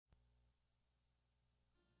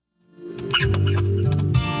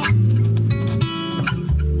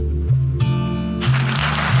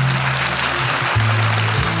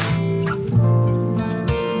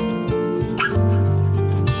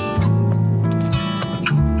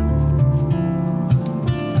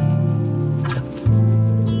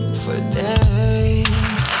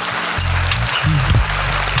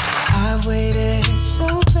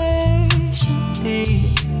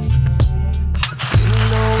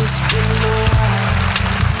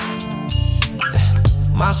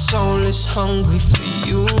My soul is hungry for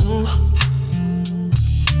you.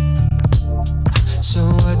 So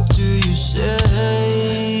what do you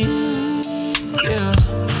say? Yeah,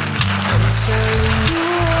 I'm telling you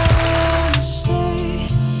honestly,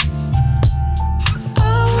 I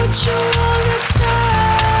want you all the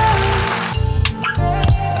time.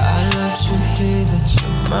 I love to hear that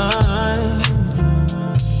you're mine.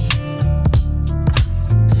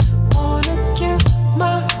 Wanna give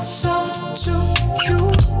myself to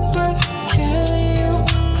you, but can you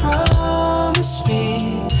promise me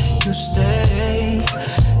you stay?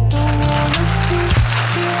 Don't wanna be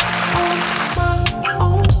here on my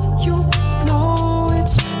own. You know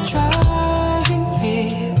it's driving me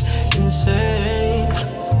insane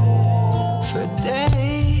for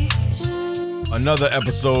days. Another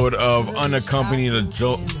episode of Unaccompanied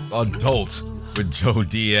Adult with Joe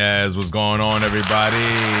Diaz. What's going on, everybody?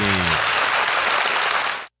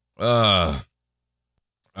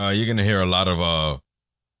 You're gonna hear a lot of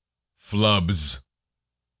flubs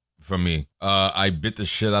from me. I bit the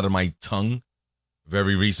shit out of my tongue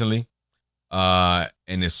very recently, and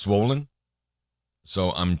it's swollen,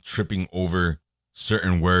 so I'm tripping over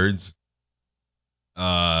certain words.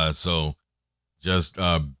 So just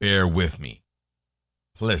bear with me,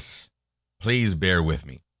 please bear with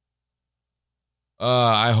me.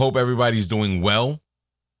 I hope everybody's doing well.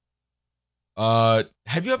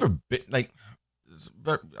 Have you ever bit, like,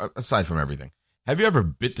 aside from everything, have you ever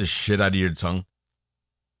bit the shit out of your tongue?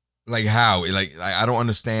 Like how? Like, I don't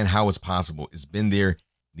understand how it's possible. It's been there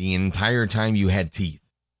the entire time you had teeth,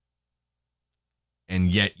 and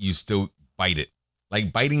yet you still bite it.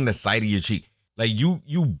 Like biting the side of your cheek. Like you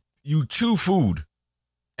chew food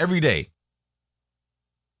every day,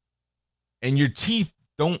 and your teeth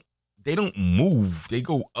don't move. They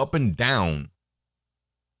go up and down.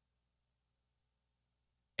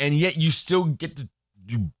 And yet you still get to,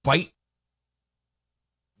 you bite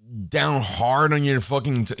down hard on your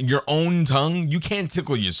fucking, your own tongue. You can't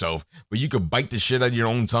tickle yourself, but you could bite the shit out of your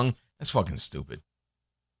own tongue. That's fucking stupid.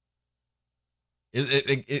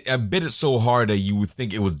 I bit it so hard that you would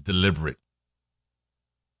think it was deliberate.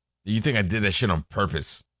 You think I did that shit on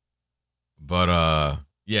purpose. But,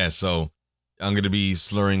 yeah, so I'm going to be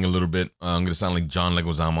slurring a little bit. I'm going to sound like John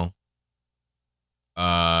Leguizamo.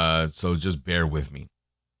 So just bear with me.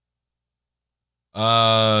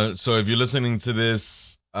 So if you're listening to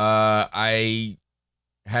this, I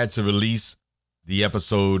had to release the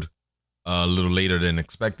episode a little later than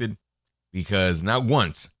expected because not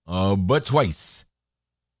once, but twice,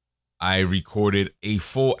 I recorded a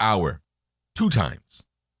full hour, 2 times.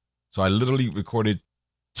 So I literally recorded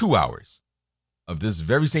 2 hours of this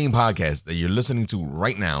very same podcast that you're listening to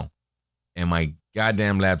right now, and my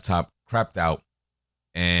goddamn laptop crapped out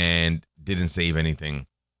and didn't save anything.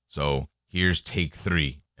 So here's take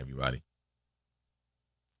 3, everybody.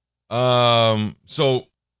 So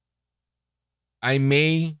I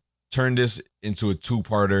may turn this into a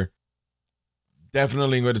 2-parter.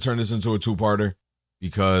 Definitely going to turn this into a 2-parter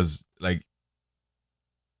because, like,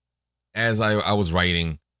 as I was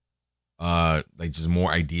writing, like, just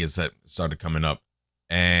more ideas that started coming up,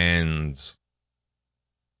 and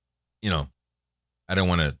you know, I don't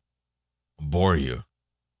want to bore you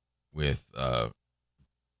with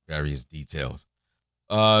various details.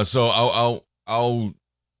 So I'll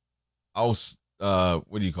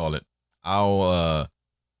what do you call it? I'll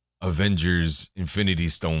Avengers Infinity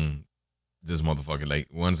Stone this motherfucker. Like,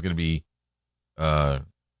 one's gonna be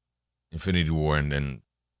Infinity War, and then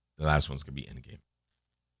the last one's gonna be Endgame.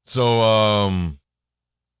 So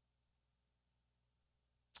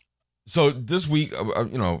so this week,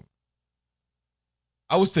 you know,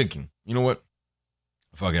 I was thinking, you know what?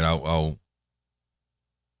 Fuck it,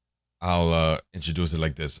 I'll introduce it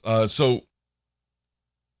like this. So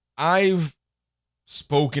I've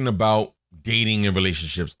spoken about dating and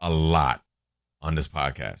relationships a lot on this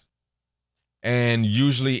podcast. And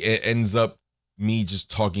usually it ends up me just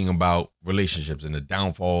talking about relationships and the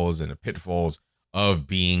downfalls and the pitfalls of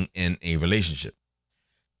being in a relationship.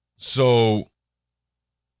 So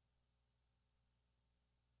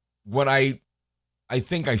what I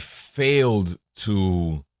think I failed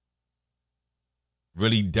to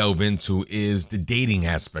really delve into is the dating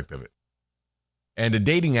aspect of it. And the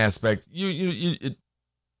dating aspect, it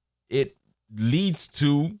leads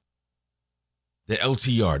to the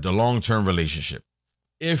LTR, the long-term relationship,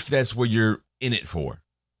 if that's what you're in it for.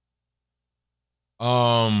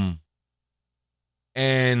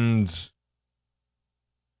 And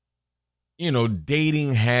you know,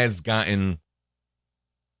 dating has gotten,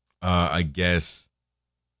 I guess,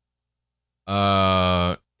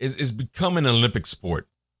 it's become an Olympic sport.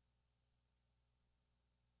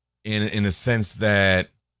 in a sense that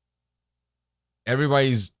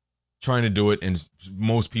everybody's trying to do it, and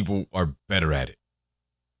most people are better at it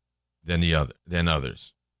than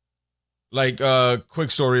others. Like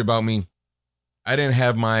quick story about me. I didn't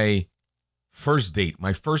have my first date,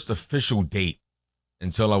 my first official date,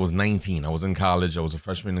 until I was 19. I was in college. I was a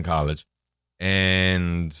freshman in college,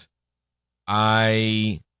 and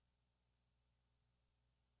I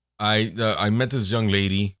met this young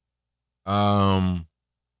lady.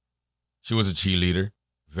 She was a cheerleader,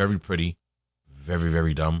 very pretty, very,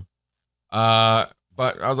 very dumb. But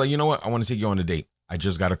I was like, you know what? I want to take you on a date. I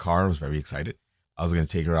just got a car. I was very excited. I was gonna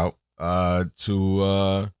take her out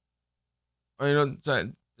to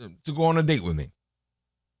go on a date with me.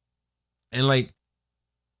 And like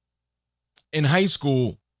in high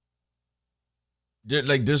school,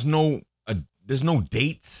 there's no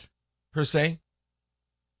dates per se.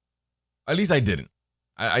 At least I didn't.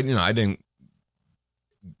 I didn't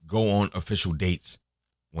go on official dates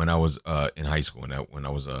when I was in high school, and when I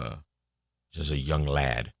was just a young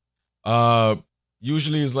lad.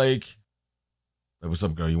 Usually it's like, what's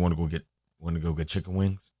up, girl? You want to go get chicken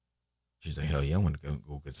wings? She's like, hell yeah, I want to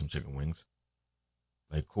go get some chicken wings.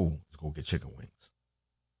 Like, cool, let's go get chicken wings.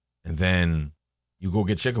 And then you go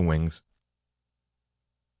get chicken wings,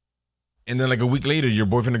 and then like a week later, your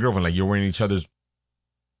boyfriend and girlfriend, like, you're wearing each other's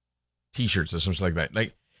t-shirts or something like that.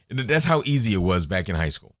 Like, that's how easy it was back in high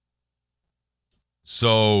school.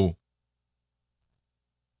 So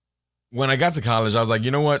when I got to college, I was like,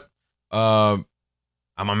 you know what?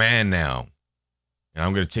 I'm a man now, and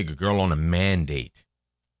I'm going to take a girl on a man date.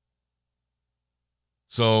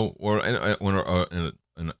 So, or an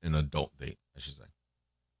adult date, I should say.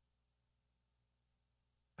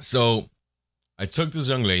 So I took this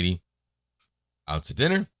young lady out to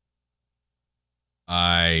dinner.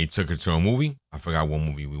 I took her to a movie. I forgot what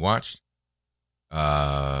movie we watched.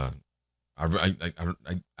 I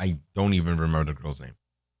don't even remember the girl's name.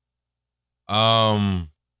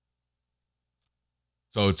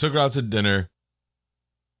 So took her out to dinner,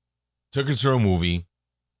 took her to a movie,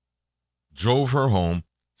 drove her home,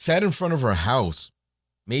 sat in front of her house,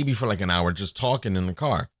 maybe for like an hour, just talking in the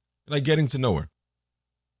car, like getting to know her.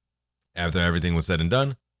 After everything was said and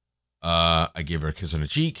done, I gave her a kiss on the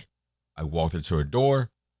cheek. I walked her to her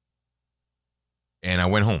door, and I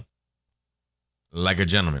went home like a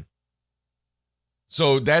gentleman.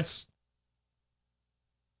 So that's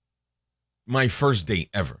my first date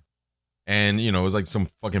ever. And, it was like some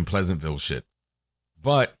fucking Pleasantville shit.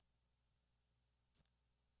 But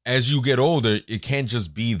as you get older, it can't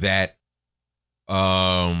just be that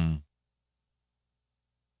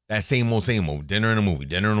same old dinner and a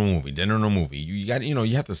movie. You got,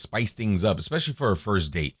 you have to spice things up, especially for a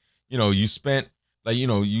first date. You spent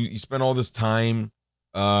you spent all this time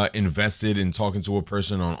invested in talking to a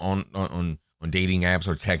person on dating apps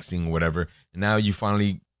or texting or whatever, and now you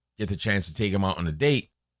finally get the chance to take them out on a date.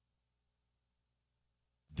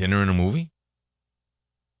 Dinner and a movie?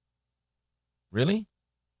 Really?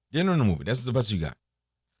 Dinner and a movie. That's the best you got.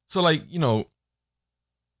 So let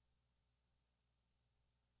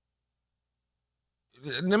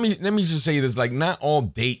me just say this, like, not all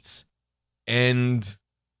dates end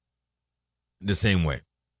the same way.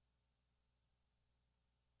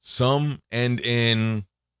 Some end in,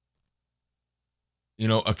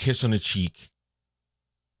 a kiss on the cheek,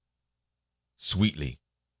 sweetly.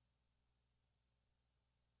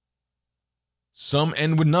 Some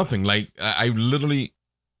end with nothing. Like, I literally,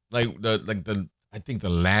 I think the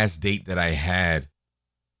last date that I had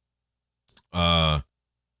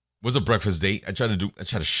was a breakfast date. I tried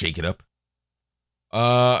to shake it up.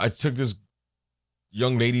 I took this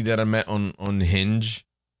young lady that I met on Hinge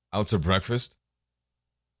out to breakfast,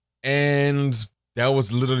 and that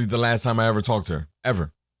was literally the last time I ever talked to her,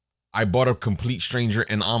 ever. I bought a complete stranger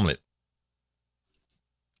an omelet,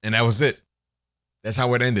 and that was it. That's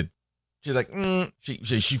how it ended. She's like,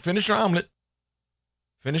 she finished her omelet,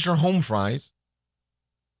 finished her home fries,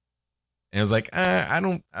 and I was like, I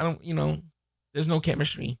don't, there's no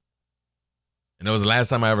chemistry. And that was the last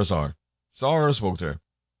time I ever saw her. Saw her or spoke to her.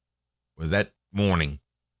 Was that morning.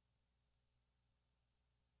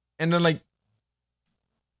 And then, like,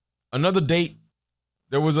 another date,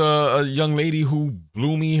 there was a young lady who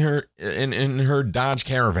blew me in her Dodge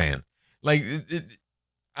Caravan. Like,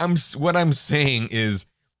 what I'm saying is,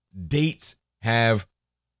 dates have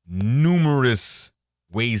numerous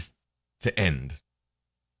ways to end.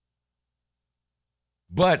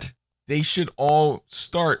 But they should all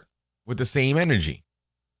start with the same energy.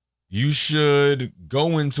 You should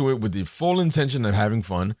go into it with the full intention of having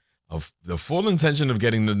fun, of the full intention of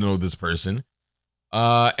getting to know this person,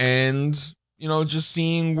 and just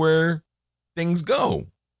seeing where things go.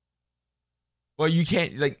 But you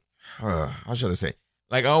can't, like, how should I say?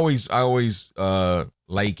 Like, I always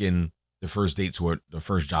liken the first date to the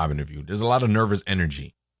first job interview. There's a lot of nervous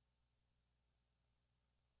energy.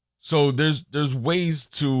 So there's ways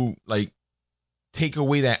to, like, take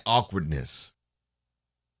away that awkwardness,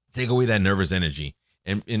 take away that nervous energy,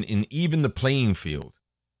 and even the playing field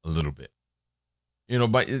a little bit.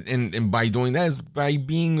 By doing that is by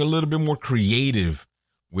being a little bit more creative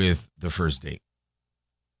with the first date.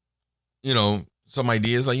 Some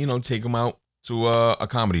ideas like, take them out to a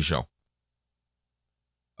comedy show.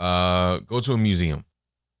 Go to a museum.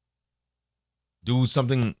 Do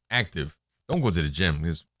something active. Don't go to the gym.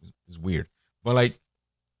 It's weird. But, like,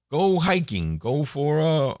 go hiking. Go for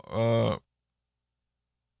a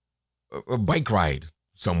bike ride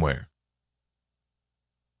somewhere.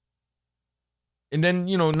 And then,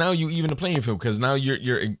 now you even the playing field, because now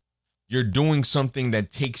you're doing something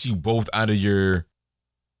that takes you both out of your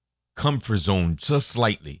comfort zone just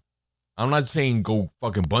slightly. I'm not saying go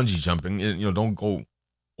fucking bungee jumping, don't go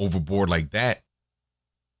overboard like that.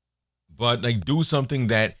 But, like, do something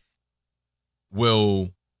that will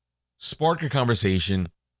spark a conversation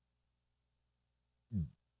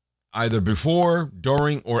either before,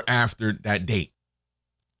 during, or after that date.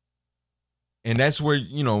 And that's where,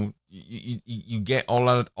 you get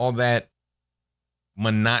all that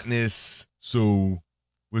monotonous. So,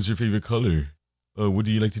 what's your favorite color? What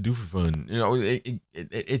do you like to do for fun?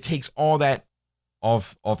 It takes all that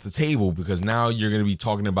off the table, because now you're going to be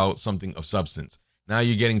talking about something of substance. Now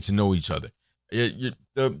you're getting to know each other.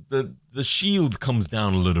 The shield comes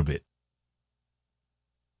down a little bit,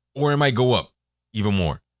 or it might go up even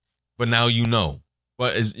more. But now you know.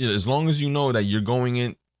 But as long as you know that you're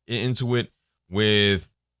going into it with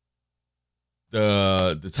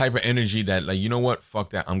the type of energy that, like, you know what,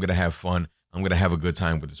 fuck that, I'm gonna have fun, I'm gonna have a good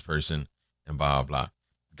time with this person, and blah blah.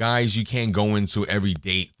 Guys, you can't go into every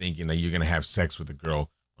date thinking that you're gonna have sex with a girl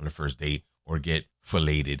on the first date or get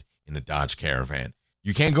filleted in a Dodge Caravan.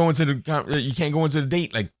 You can't go into the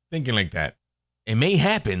date like thinking like that. It may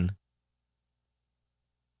happen,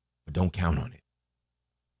 but don't count on it.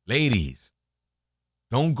 Ladies,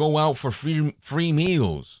 don't go out for free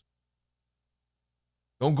meals.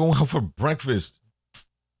 Don't go out for breakfast.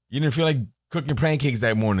 You didn't feel like cooking pancakes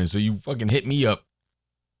that morning, so you fucking hit me up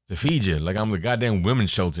to feed you like I'm the goddamn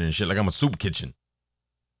women's shelter and shit, like I'm a soup kitchen.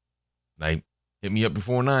 Like, hit me up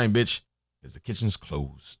before 9, bitch, because the kitchen's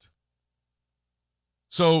closed.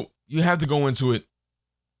 So you have to go into it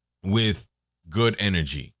with good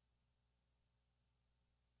energy.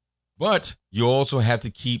 But you also have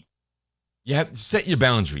to set your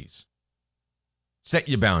boundaries. Set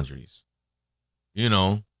your boundaries.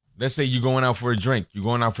 Let's say you're going out for a drink, you're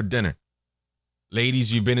going out for dinner.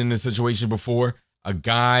 Ladies, you've been in this situation before. A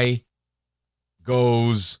guy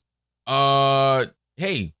goes,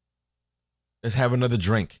 hey, let's have another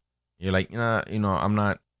drink. You're like, I'm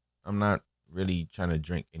not really trying to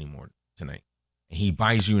drink anymore tonight. And he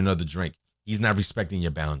buys you another drink. He's not respecting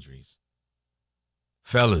your boundaries.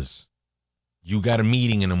 Fellas, you got a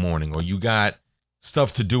meeting in the morning, or you got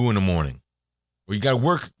stuff to do in the morning, or you got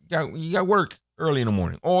work. You got work early in the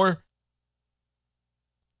morning, or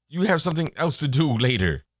you have something else to do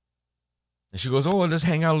later. And she goes, oh, let's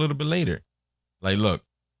hang out a little bit later. Like, look,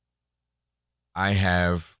 I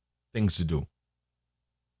have things to do.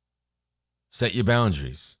 Set your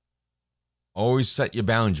boundaries. Always set your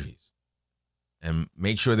boundaries and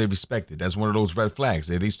make sure they respect it. That's one of those red flags.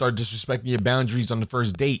 If they start disrespecting your boundaries on the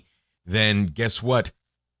first date, then guess what?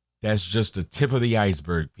 That's just the tip of the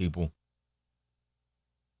iceberg, people.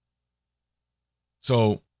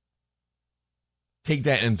 So take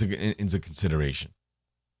that into consideration.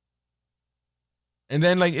 And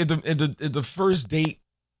then, like, if the first date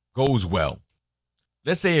goes well,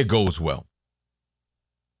 let's say it goes well,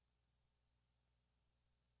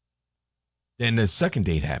 then the second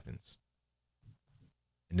date happens,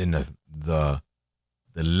 and then the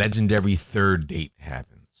legendary third date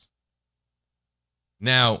happens.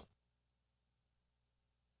 Now,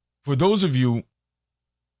 for those of you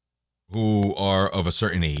who are of a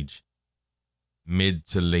certain age, mid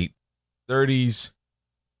to late 30s,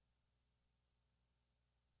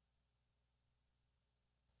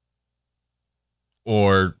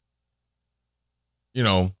 or,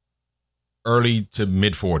 early to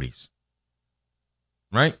mid 40s,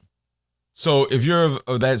 right? So if you're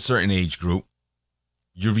of that certain age group,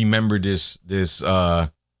 you remember this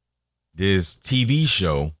TV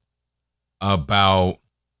show about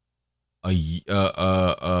a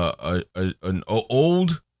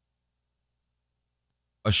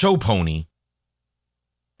show pony,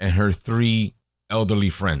 and her 3 elderly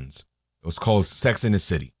friends. It was called Sex in the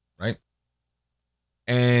City, right?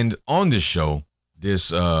 And on this show,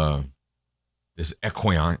 this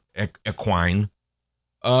equine,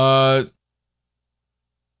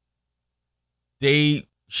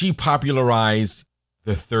 she popularized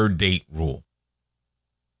the third date rule.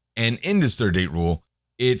 And in this third date rule,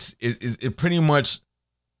 it pretty much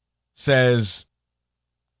says,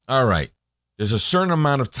 all right, there's a certain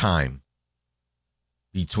amount of time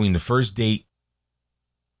between the first date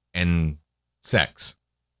and sex,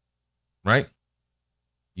 right?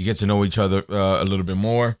 You get to know each other a little bit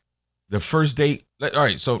more. The first date, all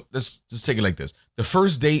right, so let's just take it like this. The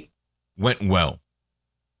first date went well,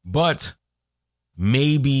 but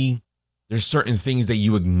maybe there's certain things that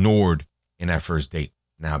you ignored in that first date.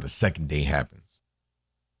 Now the second date happens.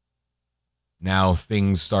 Now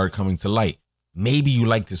things start coming to light. Maybe you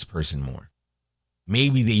like this person more.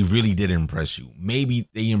 Maybe they really did impress you. Maybe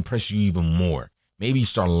they impress you even more. Maybe you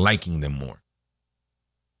start liking them more.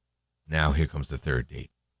 Now here comes the third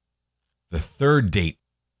date. The third date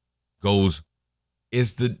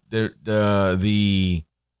is the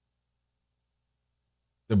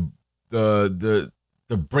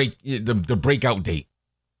breakout date.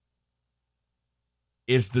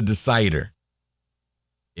 It's the decider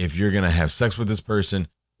if you're going to have sex with this person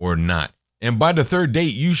or not. And by the third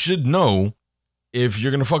date, you should know if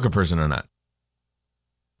you're going to fuck a person or not.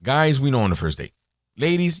 Guys, we know on the first date.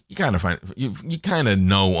 Ladies, you kind of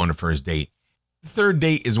know on the first date. The third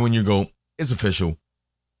date is when you go, it's official.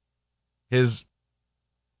 His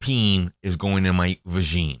peen is going in my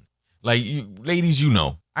vagine. Like, ladies, you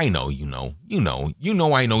know. I know, you know. You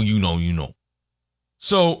know, I know, you know.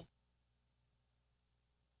 So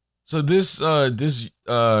this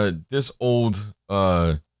old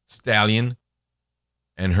stallion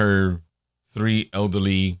and her 3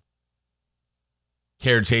 elderly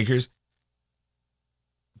caretakers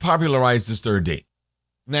popularized this third date.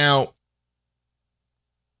 Now,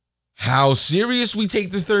 how serious we take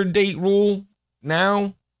the third date rule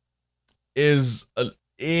now is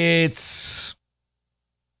it's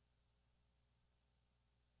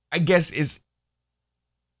at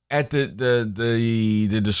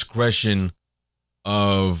the discretion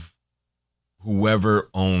of whoever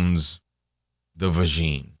owns the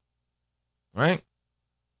vagine, right?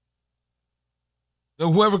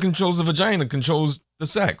 Whoever controls the vagina controls the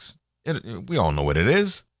sex. We all know what it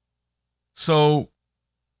is. So,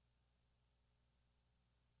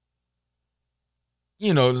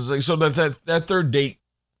 you know, it's like, so that third date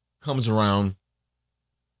comes around,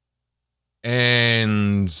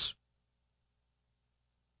 and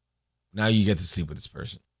now you get to sleep with this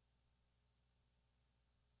person.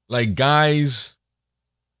 Like, guys,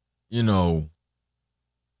 you know,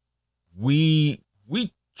 we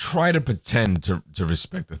try to pretend to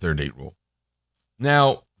respect the third date rule.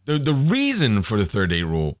 Now, the reason for the third date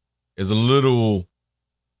rule is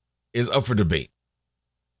up for debate.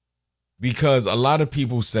 Because a lot of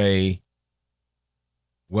people say,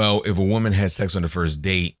 well, if a woman has sex on the first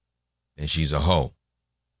date, then she's a hoe.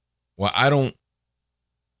 Well, I don't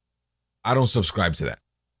subscribe to that.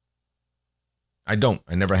 I don't.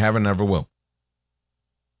 I never have and never will.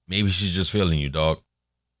 Maybe she's just feeling you, dog.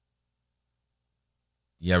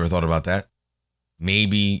 You ever thought about that?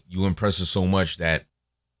 Maybe you impressed her so much that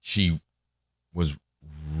she was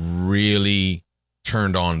really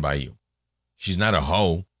turned on by you. She's not a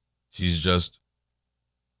hoe. She's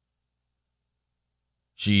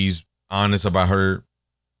honest about her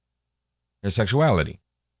sexuality.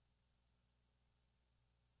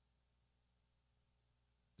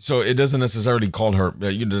 So it doesn't necessarily call her,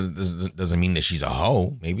 doesn't mean that she's a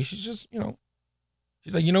hoe. Maybe she's just,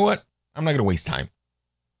 she's like, you know what? I'm not going to waste time.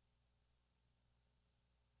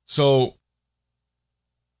 So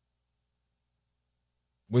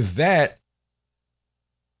with that,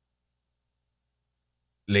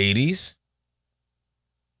 ladies,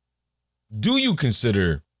 do you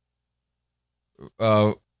consider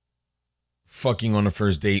fucking on the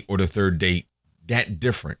first date or the third date that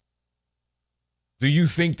different? Do you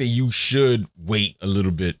think that you should wait a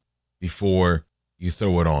little bit before you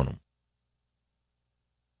throw it on them?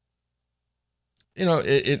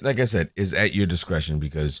 It like I said, is at your discretion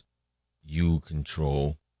because you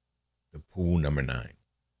control the pool number 9.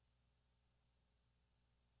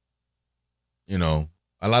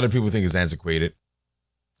 A lot of people think it's antiquated.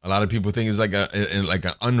 A lot of people think it's like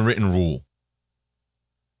an unwritten rule.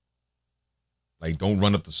 Like, don't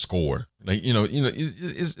run up the score. Like,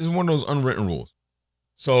 it's one of those unwritten rules.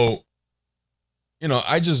 So,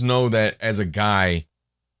 I just know that as a guy,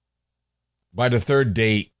 by the third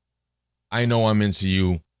date, I know I'm into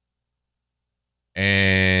you.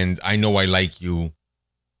 and I know I like you,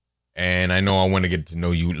 and I know I want to get to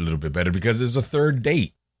know you a little bit better because it's a third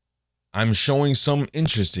date. I'm showing some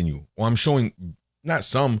interest in you. Well, I'm showing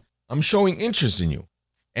interest in you.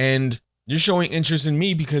 And you're showing interest in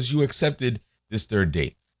me because you accepted this third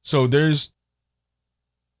date. So there's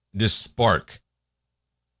this spark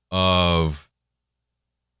of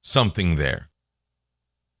something there.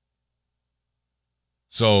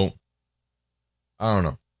 So, I don't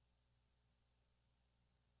know.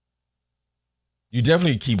 You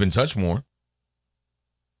definitely keep in touch more,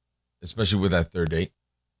 especially with that third date.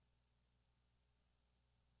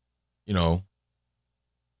 You know,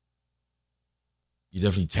 you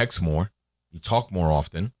definitely text more. You talk more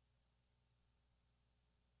often.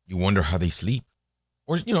 You wonder how they sleep.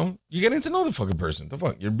 Or, you know, you're getting to know the fucking person. The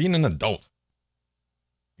fuck? You're being an adult.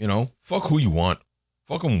 You know, fuck who you want.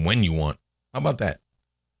 Fuck them when you want. How about that?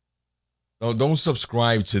 Don't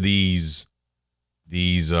subscribe to these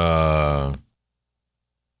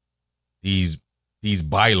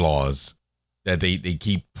bylaws that they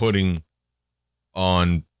keep putting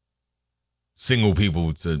on single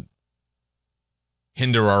people to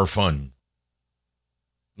hinder our fun.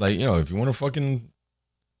 Like, you know, if you want to fucking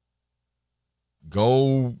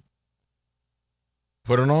go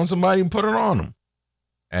put it on somebody, put it on them,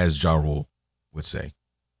 as Ja Rule would say.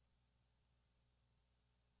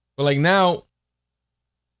 But like now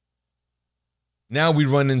we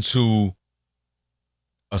run into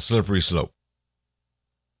a slippery slope.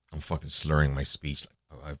 I'm fucking slurring my speech.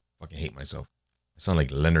 I fucking hate myself. I sound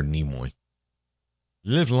like Leonard Nimoy.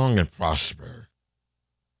 Live long and prosper.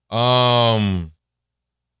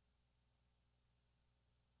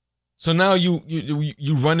 So now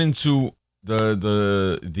you run into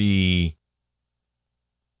the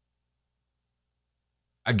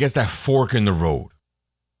I guess that fork in the road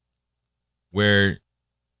where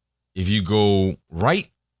if you go right,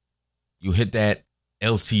 you hit that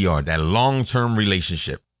LTR, that long-term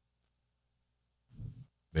relationship.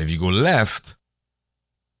 But if you go left,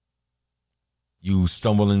 you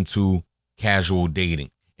stumble into casual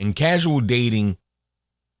dating. And casual dating,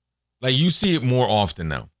 like you see it more often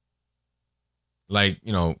now. Like,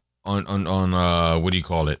 you know, on what do you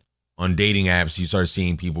call it? On dating apps, you start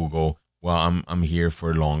seeing people go, well, I'm here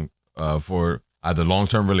for for either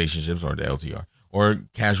long-term relationships or the LTR or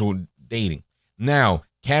casual dating. Now,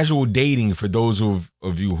 casual dating, for those of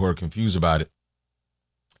you who are confused about it,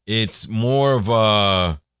 it's more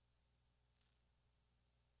of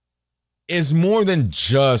it's more than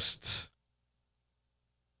just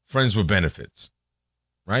friends with benefits,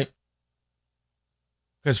 right?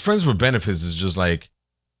 Because friends with benefits is just like,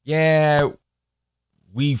 yeah,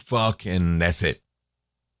 we fuck and that's it.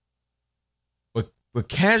 But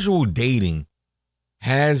casual dating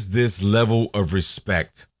has this level of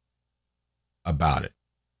respect about it.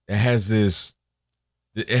 It has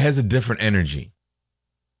a different energy.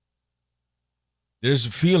 There's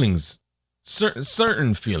feelings,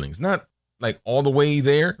 certain feelings, not like all the way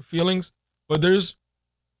there feelings, but there's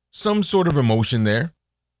some sort of emotion there.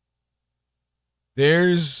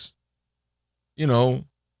 There's, you know,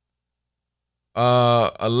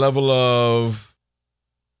 a level of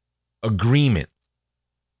agreement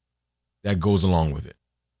that goes along with it.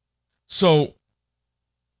 So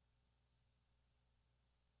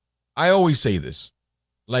I always say this,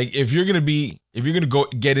 like if you're gonna go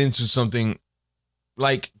get into something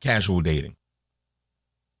like casual dating,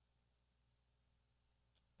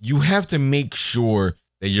 you have to make sure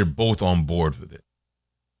that you're both on board with it.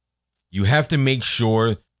 You have to make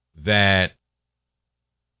sure that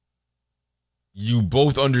you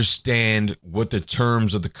both understand what the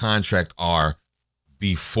terms of the contract are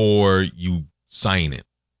before you sign it.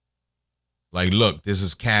 Like, look, this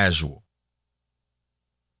is casual.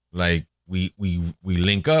 Like we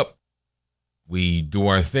link up, we do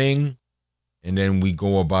our thing, and then we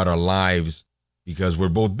go about our lives because we're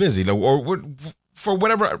both busy, or for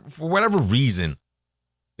whatever reason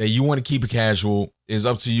that you want to keep it casual is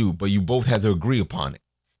up to you, but you both have to agree upon it,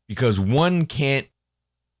 because one can't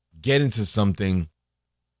get into something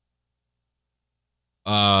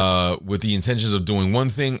with the intentions of doing one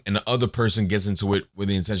thing and the other person gets into it with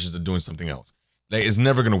the intentions of doing something else. Like, it's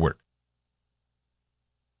never going to work.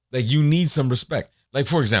 Like, you need some respect. Like,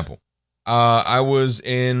 for example, I was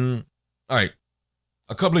in, all right,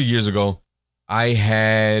 a couple of years ago, I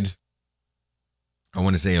had, I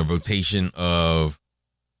want to say, a rotation of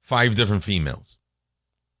 5 different females.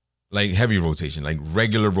 Like heavy rotation, like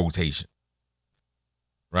regular rotation.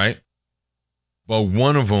 Right? But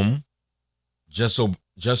one of them just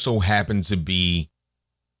so happened to be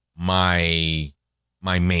my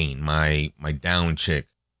main, my down chick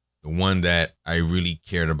the one that I really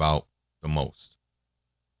cared about the most.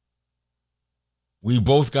 We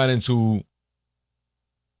both got into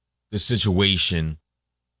the situation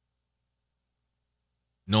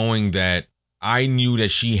knowing that I knew that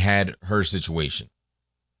she had her situation.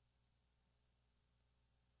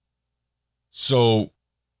 So,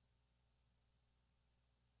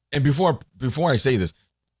 and before I say this,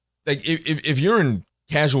 like if you're in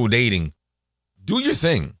casual dating, do your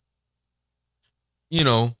thing. You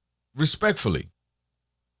know, respectfully.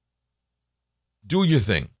 Do your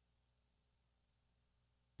thing.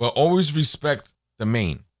 But always respect the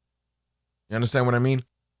main. You understand what I mean?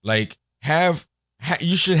 Like,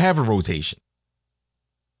 you should have a rotation.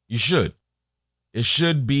 You should. It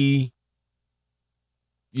should be,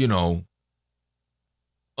 you know,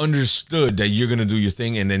 understood that you're going to do your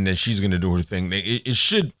thing and then that she's going to do her thing. It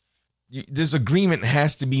should, this agreement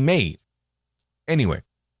has to be made. Anyway,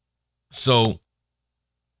 so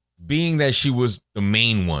being that she was the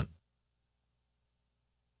main one,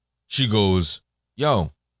 she goes,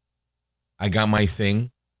 yo, I got my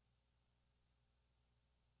thing.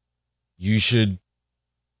 You should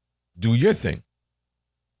do your thing.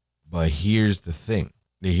 But here's the thing.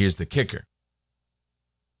 Here's the kicker.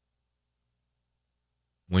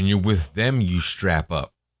 When you're with them, you strap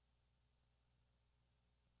up.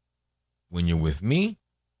 When you're with me,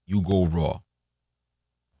 you go raw.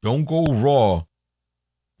 Don't go raw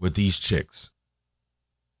with these chicks,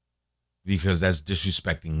 because that's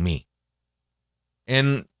disrespecting me.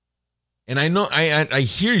 And I know I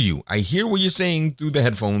hear you. I hear what you're saying through the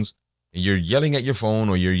headphones, and you're yelling at your phone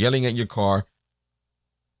or you're yelling at your car.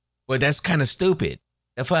 But that's kind of stupid.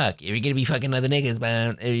 The fuck? If you're gonna be fucking other niggas,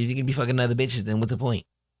 man, if you're gonna be fucking other bitches, then what's the point?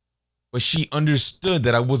 But she understood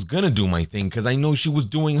that I was gonna do my thing because I know she was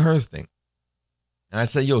doing her thing. And I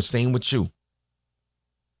said, yo, same with you.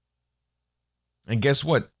 And guess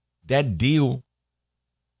what? That deal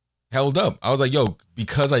held up. I was like, yo,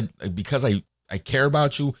 because I care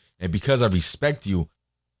about you and because I respect you,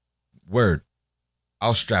 word,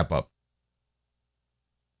 I'll strap up.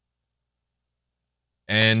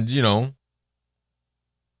 And, you know,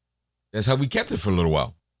 that's how we kept it for a little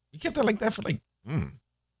while. We kept it like that for like, I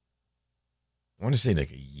want to say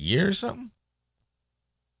like a year or something.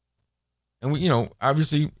 And we, you know,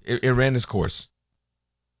 obviously it ran its course.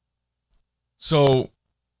 So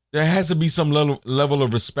there has to be some level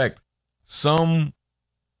of respect, some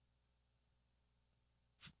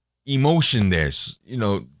emotion there, you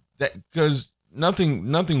know, that because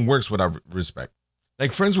nothing works without respect.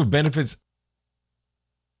 Like friends with benefits,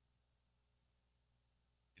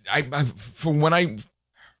 from what I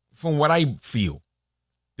feel,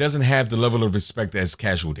 doesn't have the level of respect as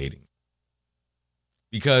casual dating.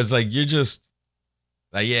 Because like you're just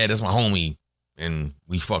like, yeah, that's my homie and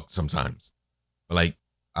we fuck sometimes. But like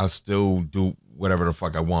I'll still do whatever the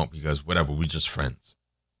fuck I want because whatever, we just friends.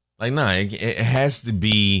 Like nah, it has to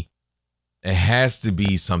be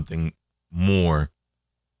something more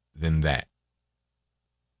than that.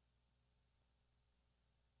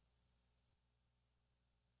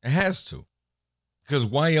 It has to. Because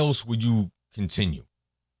why else would you continue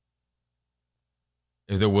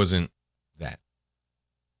if there wasn't that?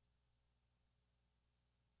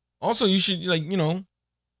 Also, you should, like, you know,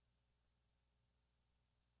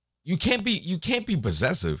 you can't be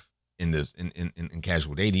possessive in this in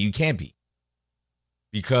casual dating. You can't be.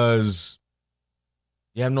 Because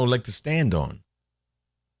you have no leg to stand on.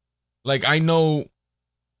 Like, I know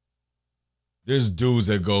there's dudes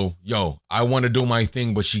that go, yo, I want to do my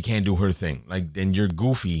thing, but she can't do her thing. Like, then you're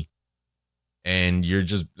goofy and you're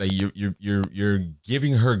just like you're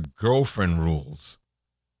giving her girlfriend rules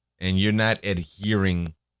and you're not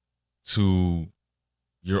adhering to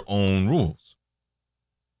your own rules.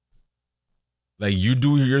 Like, you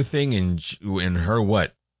do your thing and her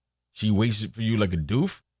what? She waits for you like a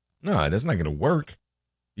doof? No, that's not gonna work.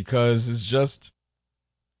 Because it's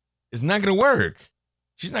not gonna work.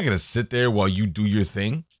 She's not gonna sit there while you do your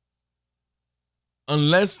thing.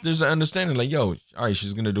 Unless there's an understanding like, yo, all right,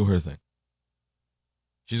 she's gonna do her thing.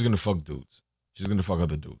 She's gonna fuck dudes. She's gonna fuck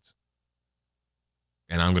other dudes.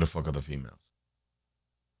 And I'm gonna fuck other females.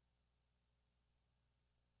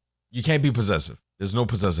 You can't be possessive. There's no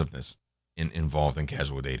possessiveness involved in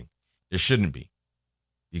casual dating. There shouldn't be.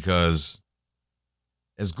 Because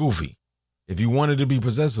it's goofy. If you wanted to be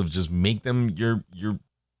possessive, just make them your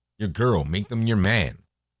girl. Make them your man.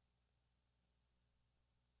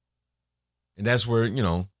 And that's where, you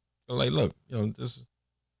know, like, look, you know, this,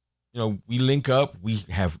 you know, we link up, we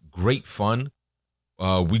have great fun.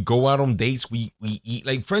 We go out on dates, we eat.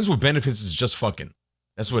 Like, friends with benefits is just fucking.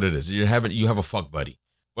 That's what it is. You have a fuck buddy.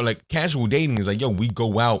 But like casual dating is like, yo, we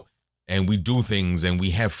go out and we do things and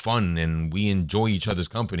we have fun and we enjoy each other's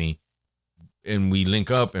company and we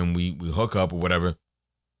link up and we hook up or whatever.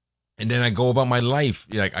 And then I go about my life.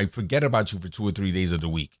 Like, I forget about you for 2 or 3 days of the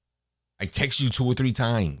week. I text you 2 or 3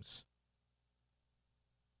 times.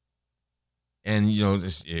 And, you know,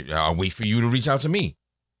 I'll wait for you to reach out to me.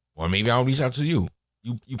 Or maybe I'll reach out to you.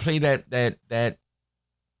 You play that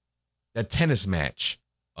tennis match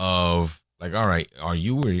of, like, all right, are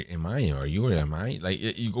you or am I? Are you or am I? Like,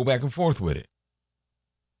 you go back and forth with it.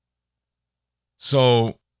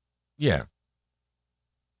 So, yeah.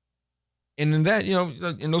 And in that, you know,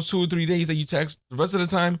 in those 2 or 3 days that you text, the rest of the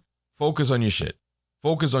time, focus on your shit.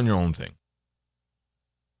 Focus on your own thing.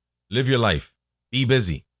 Live your life. Be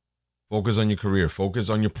busy. Focus on your career. Focus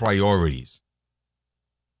on your priorities.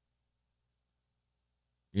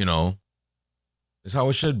 You know, it's how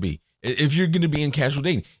it should be. If you're going to be in casual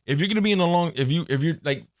dating, if you're going to be in a long, if you're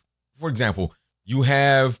like, for example, you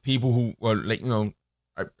have people who are like, you know,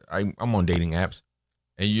 I'm on dating apps.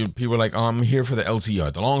 And people are like, oh, I'm here for the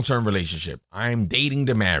LTR, the long-term relationship. I'm dating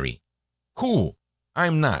to marry. Cool.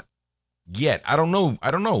 I'm not. Yet. I don't know.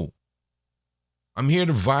 I'm here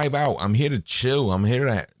to vibe out. I'm here to chill. I'm here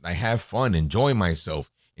to have fun, enjoy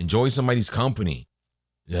myself, enjoy somebody's company.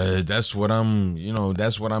 That's what I'm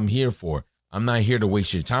here for. I'm not here to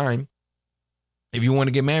waste your time. If you want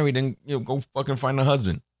to get married, then, you know, go fucking find a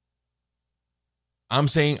husband. I'm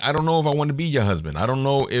saying, I don't know if I want to be your husband. I don't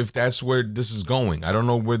know if that's where this is going. I don't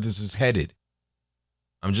know where this is headed.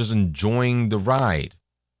 I'm just enjoying the ride.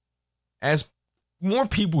 As more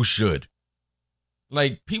people should.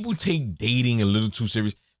 Like, people take dating a little too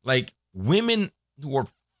serious. Like, women who are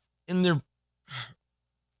in their...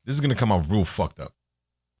 This is going to come out real fucked up.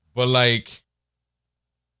 But, like...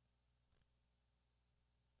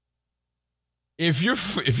 If you're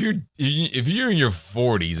in your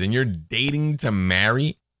 40s and you're dating to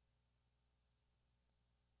marry,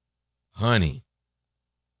 honey,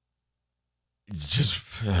 it's just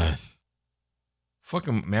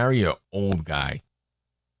fucking marry an old guy,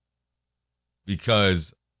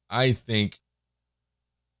 because I think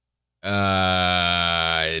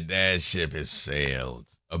that ship has sailed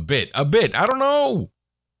a bit. I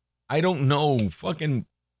don't know. Fucking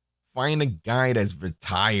find a guy that's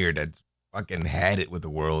retired, that's fucking had it with the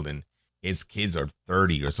world, and his kids are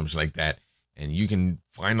 30 or something like that, and you can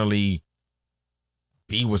finally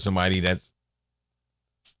be with somebody that's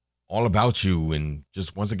all about you and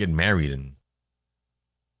just wants to get married. And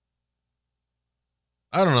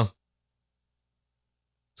I don't know.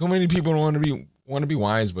 So many people want to be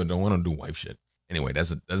wise, but don't want to do wife shit. Anyway,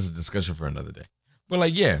 that's a discussion for another day. But,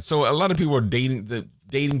 like, yeah, so a lot of people are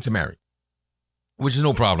dating to marry, which is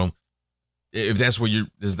no problem. If that's what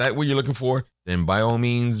you're looking for, then by all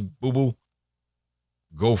means, boo-boo,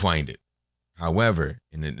 go find it. However,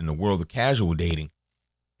 in the world of casual dating,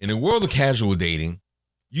 you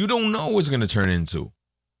don't know what it's going to turn into.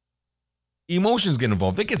 Emotions get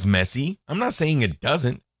involved. It gets messy. I'm not saying it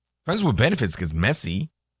doesn't. Friends with benefits gets messy.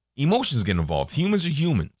 Emotions get involved. Humans are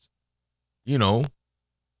humans. You know,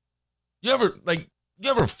 you ever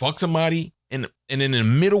fuck somebody and in the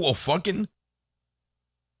middle of fucking,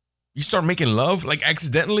 you start making love, like,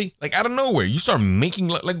 accidentally, like, out of nowhere. You start making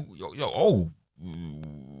love, like,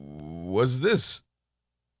 what's this?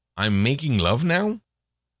 I'm making love now?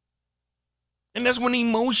 And that's when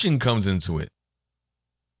emotion comes into it.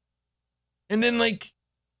 And then, like,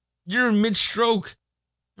 you're mid-stroke.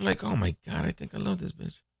 I'm like, oh my God, I think I love this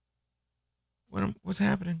bitch. What's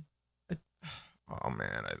happening? Oh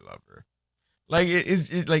man, I love her. Like,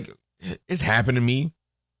 it's happened to me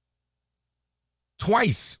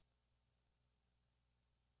twice.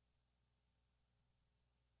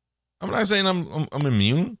 I'm not saying I'm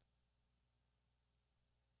immune.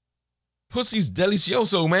 Pussy's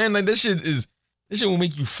delicioso, man. Like, this shit will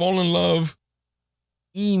make you fall in love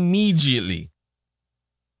immediately.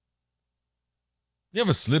 You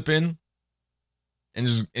ever slip in and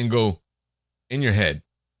go in your head?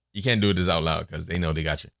 You can't do this out loud because they know they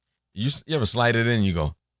got you. You ever slide it in and you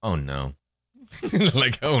go, oh no.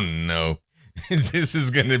 Like, oh no. This is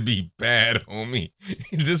going to be bad, homie.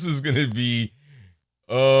 This is going to be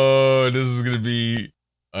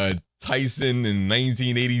a Tyson in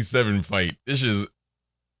 1987 fight. This is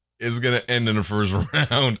going to end in the first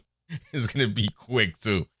round. It's going to be quick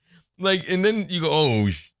too. Like, and then you go, oh,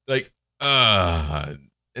 like, and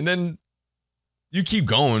then you keep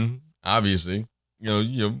going, obviously. You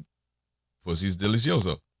know, pussy's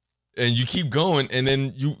delicioso. And you keep going, and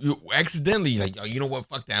then you accidentally, like, oh, you know what,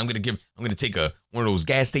 fuck that. I'm gonna take one of those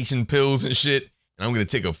gas station pills and shit, and I'm gonna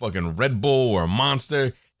take a fucking Red Bull or a Monster,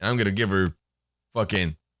 and I'm gonna give her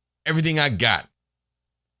fucking everything I got.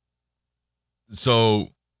 So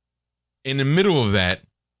in the middle of that,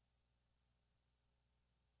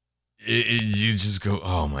 you just go,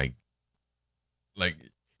 oh my, like,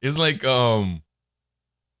 it's like, you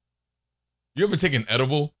ever take an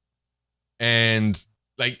edible and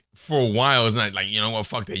like for a while it's not like, you know what,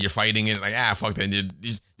 fuck that, you're fighting it, like, fuck that,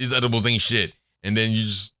 these edibles ain't shit. And then you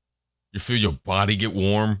feel your body get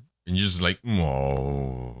warm and you're just like,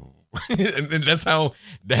 oh. And that's how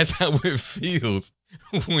it feels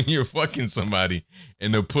when you're fucking somebody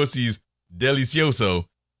and the pussy's delicioso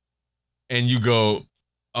and you go,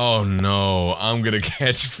 oh no, I'm gonna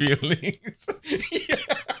catch feelings.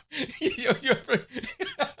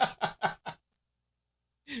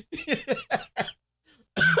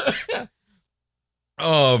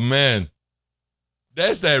 Oh man,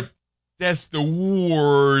 that's the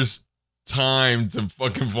worst time to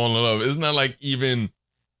fucking fall in love. It's not like even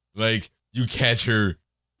like you catch her,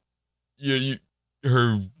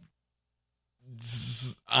 her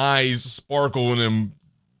eyes sparkle in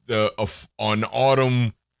on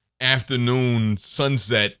autumn afternoon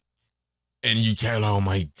sunset, and you can't. Oh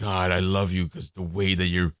my god, I love you because the way that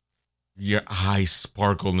your eyes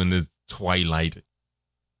sparkle in the twilight.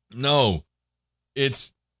 No,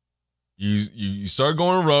 it's you start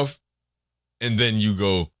going rough, and then you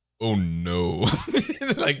go, oh no,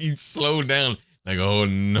 like you slow down, like, oh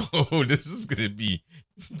no, this is gonna be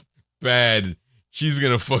bad. She's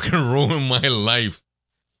gonna fucking ruin my life.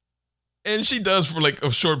 And she does for like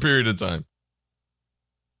a short period of time.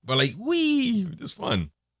 But like, it's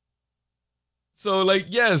fun. So like,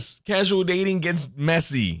 yes, casual dating gets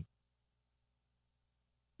messy.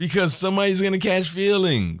 Because somebody's gonna catch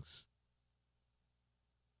feelings.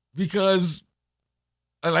 Because,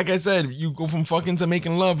 like I said, you go from fucking to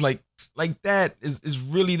making love like that is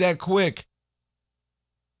really that quick.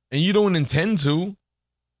 And you don't intend to.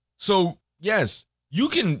 So yes, you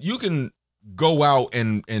can go out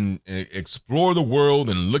and explore the world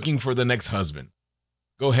and looking for the next husband.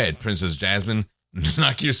 Go ahead, Princess Jasmine,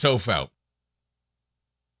 knock yourself out.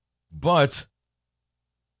 But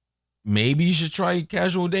maybe you should try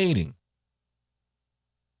casual dating.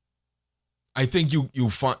 I think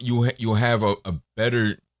you have a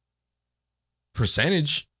better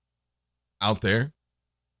percentage out there.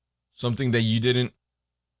 Something that you didn't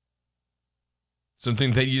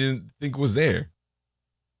think was there.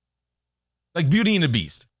 Like Beauty and the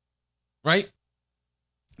Beast, right?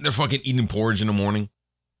 They're fucking eating porridge in the morning.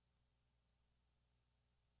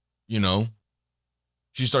 You know,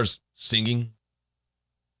 she starts singing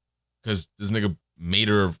because this nigga made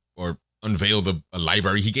her or unveiled a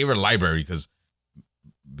library. He gave her a library because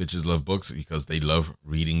bitches love books because they love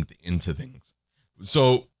reading into things.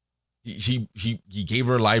 So he gave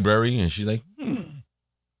her a library and she's like,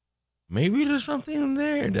 maybe there's something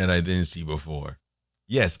there that I didn't see before.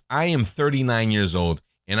 Yes, I am 39 years old,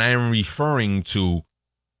 and I am referring to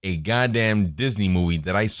a goddamn Disney movie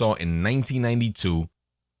that I saw in 1992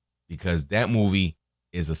 because that movie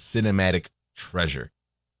is a cinematic treasure.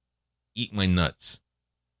 Eat my nuts.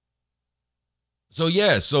 So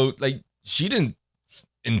yeah, so like she didn't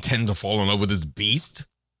intend to fall in love with this beast.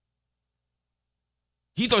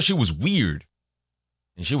 He thought she was weird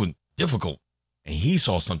and she was difficult, and he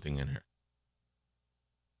saw something in her.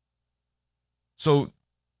 So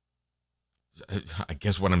I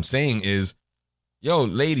guess what I'm saying is, yo,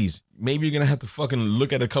 ladies, maybe you're going to have to fucking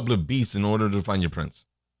look at a couple of beasts in order to find your prince.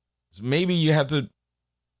 So maybe you have to,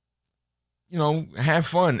 you know, have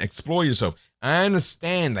fun, explore yourself. I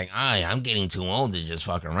understand, like, I'm getting too old to just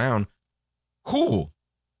fuck around. Cool.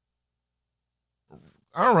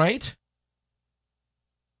 All right.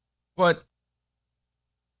 But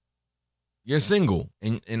you're single,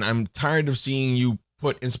 and I'm tired of seeing you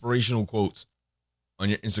put inspirational quotes on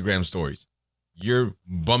your Instagram stories. You're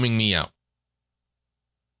bumming me out.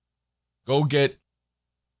 Go get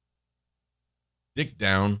dick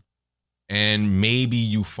down, and maybe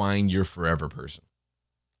you find your forever person.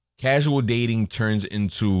 Casual dating turns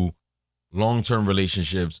into long-term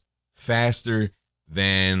relationships faster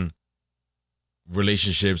than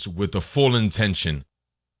relationships with the full intention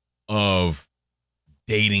of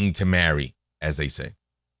dating to marry, as they say.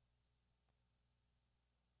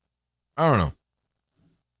 I don't know.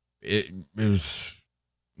 It was,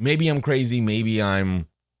 maybe I'm crazy. Maybe I'm,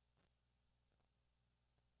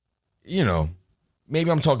 you know,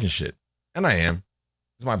 maybe I'm talking shit. And I am.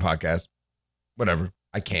 It's my podcast. Whatever.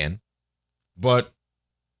 I can. But,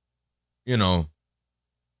 you know,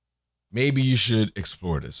 maybe you should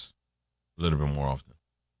explore this a little bit more often.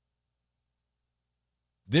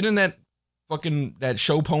 Didn't that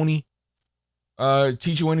show Pony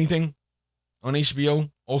teach you anything on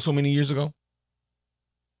HBO also many years ago?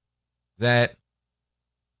 That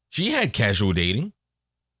She had casual dating.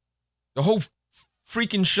 The whole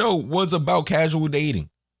freaking show was about casual dating.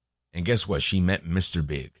 And guess what? She met Mr.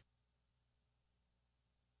 Big.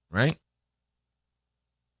 Right?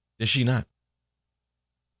 Did she not?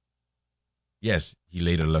 Yes, he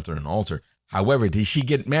later left her an altar. However, did she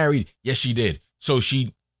get married? Yes, she did. So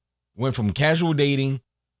she went from casual dating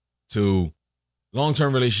to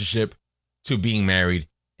long-term relationship to being married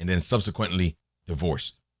and then subsequently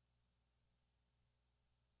divorced.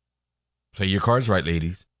 Play your cards right,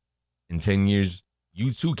 ladies. In 10 years,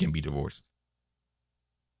 you too can be divorced.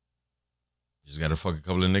 You just got to fuck a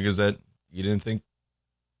couple of niggas that you didn't think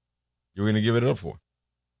you were going to give it up for.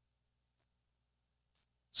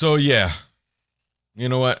 So, yeah. You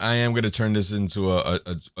know what? I am going to turn this into a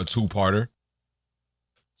two-parter.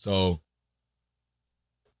 So,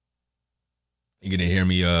 you're going to hear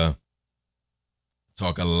me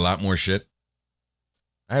talk a lot more shit.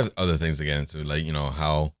 I have other things to get into, like, you know,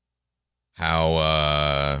 how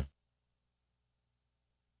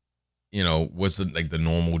you know, what's the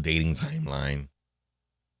normal dating timeline?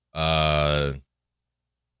 How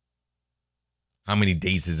many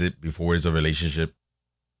dates is it before it's a relationship?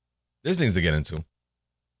 There's things to get into.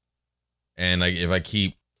 And like if I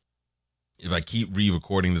keep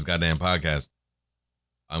re-recording this goddamn podcast,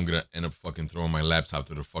 I'm gonna end up fucking throwing my laptop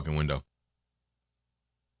through the fucking window.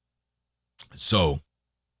 So,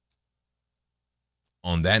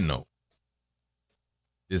 on that note,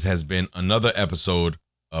 this has been another episode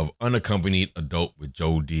of Unaccompanied Adult with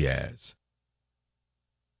Joe Diaz.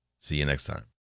 See you next time.